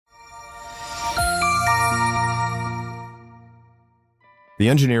The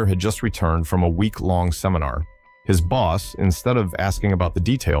engineer had just returned from a week-long seminar. His boss, instead of asking about the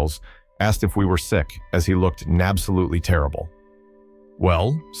details, asked if we were sick, as he looked absolutely terrible.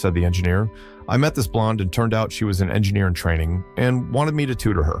 "Well," said the engineer, "I met this blonde and turned out she was an engineer in training and wanted me to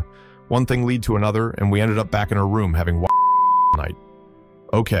tutor her. One thing led to another, and we ended up back in her room having night."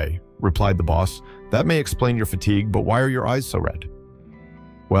 "Okay," replied the boss, "that may explain your fatigue, but why are your eyes so red?"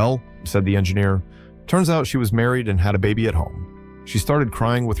 "Well," said the engineer, "turns out she was married and had a baby at home. She started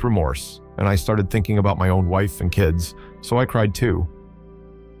crying with remorse, and I started thinking about my own wife and kids, so I cried too."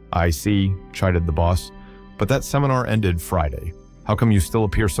 "I see," chided the boss, "but that seminar ended Friday. How come you still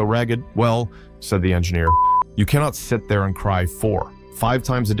appear so ragged?" "Well," said the engineer, "you cannot sit there and cry 5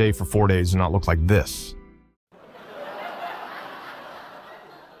 times a day for 4 days and not look like this."